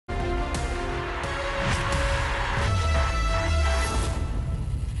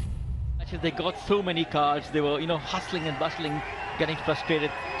matches, they got so many cards. They were, hustling and bustling, getting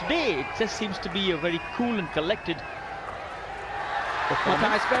frustrated. Today, it just seems to be a very cool and collected performance.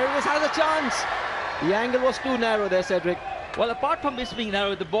 Matthias Paredes has a chance. The angle was too narrow there, Cedric. Well, apart from this being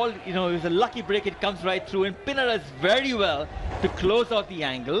narrow, the ball, it was a lucky break. It comes right through, and Pinner does very well to close out the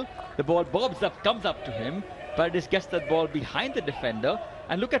angle. The ball bobs up, comes up to him. Paredes gets that ball behind the defender.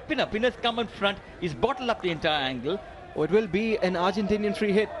 And look at Pinner. Pinner's come in front. He's bottled up the entire angle. Oh, it will be an Argentinian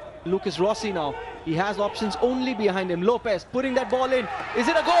free hit. Lucas Rossi now. He has options only behind him. Lopez putting that ball in. Is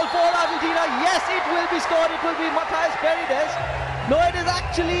it a goal for Argentina? Yes, it will be scored. It will be Matthias Paredes. No, it is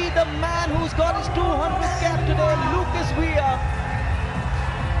actually the man who's got his 200th cap today, Lucas Villa.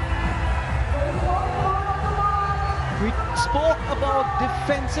 We spoke about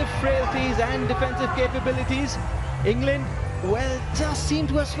defensive frailties and defensive capabilities. England, well, just seemed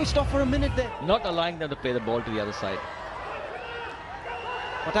to have switched off for a minute there. Not allowing them to play the ball to the other side.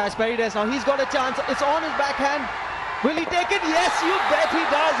 Matthias Paredes, now he's got a chance. It's on his backhand. Will he take it? Yes, you bet he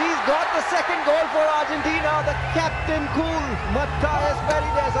does. He's got the second goal for Argentina. The captain cool, Matthias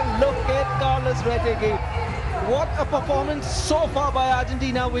Paredes. And look at Carlos Retegi. What a performance so far by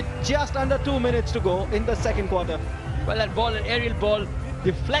Argentina with just under 2 minutes to go in the second quarter. Well, that ball, an aerial ball,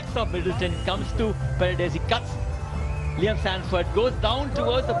 deflects off Middleton, comes to Paredes. He cuts Liam Sanford, goes down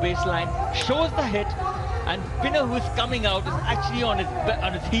towards the baseline, shows the hit, and Pinner, who's coming out, is actually on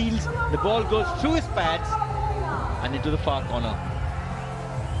his heels. The ball goes through his pads and into the far corner.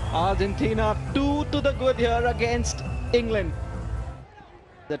 Argentina 2 to the good here against England.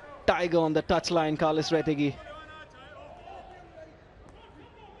 The tiger on the touchline, Carlos Retegi,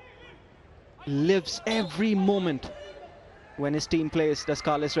 lives every moment when his team plays, does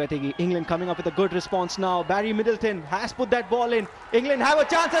Carlos Retegi. England coming up with a good response now. Barry Middleton has put that ball in. England have a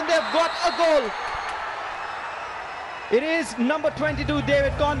chance and they've got a goal. It is number 22,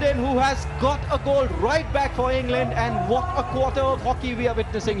 David Condon, who has got a goal right back for England. And what a quarter of hockey we are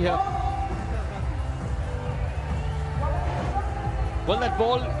witnessing here. Well, that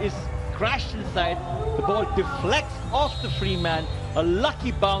ball is crashed inside. The ball deflects off the free man. A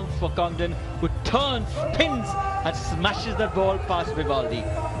lucky bounce for Condon, who turns, spins, and smashes that ball past Vivaldi.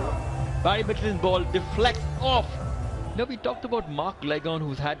 Barry Middleton's ball deflects off. We talked about Mark Glegon,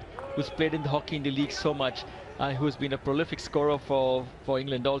 who's played in the Hockey India League so much, and who's been a prolific scorer for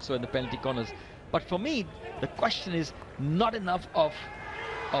England also in the penalty corners. But for me, the question is not enough of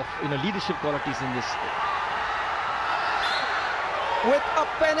leadership qualities in this. With a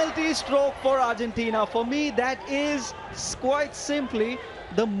penalty stroke for Argentina, for me that is quite simply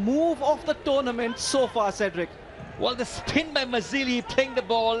the move of the tournament so far, Cedric. Well, the spin by Mazzilli, playing the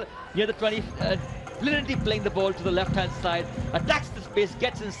ball near the 20, brilliantly playing the ball to the left-hand side, attacks the space,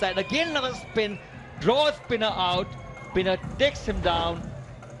 gets inside, again another spin, draws Pinner out, Pinner takes him down,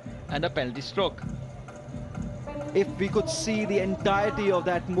 and a penalty stroke. If we could see the entirety of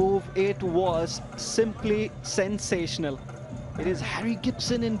that move, it was simply sensational. It is Harry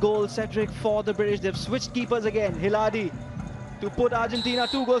Gibson in goal, Cedric, for the British. They've switched keepers again. Hiladi to put Argentina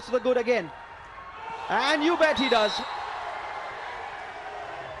 2 goals to the good again. And you bet he does.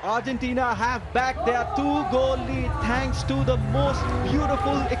 Argentina have back their 2-goal lead thanks to the most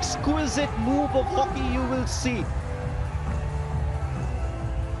beautiful, exquisite move of hockey you will see.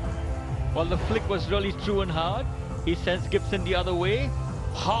 Well, the flick was really true and hard. He sends Gibson the other way.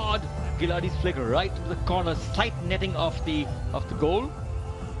 Hard. Giladi's flick right to the corner, slight netting off the goal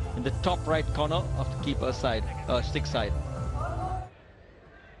in the top right corner of the keeper's side, stick side.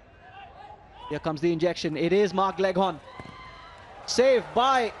 Here comes the injection. It is Mark Leghorn. Saved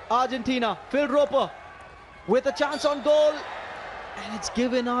by Argentina. Phil Roper with a chance on goal, and it's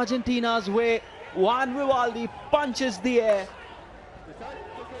given Argentina's way. Juan Vivaldi punches the air.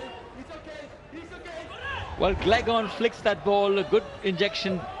 Well, Gleghorn flicks that ball, a good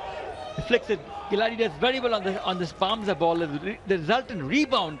injection. He flicks it. Giladi does very well on this palms the ball. The resultant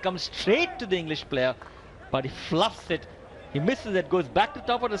rebound comes straight to the English player, but he fluffs it. He misses it, goes back to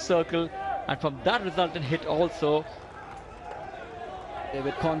top of the circle, and from that resultant hit also.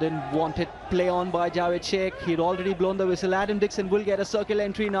 David Condon wanted play on by Javed Sheikh. He'd already blown the whistle. Adam Dixon will get a circle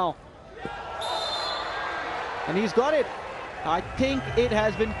entry now. And he's got it. I think it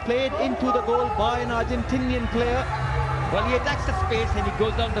has been played into the goal by an Argentinian player. Well, he attacks the space and he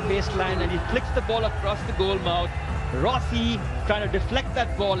goes down the baseline and he flicks the ball across the goal mouth. Rossi trying to deflect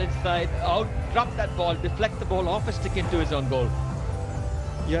that ball inside, drop that ball, deflect the ball off a stick into his own goal.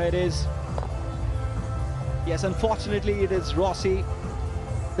 Yeah, it is. Yes, unfortunately it is Rossi.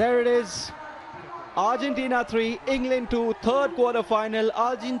 There it is. Argentina 3, England 2, third quarter final.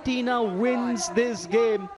 Argentina wins this game.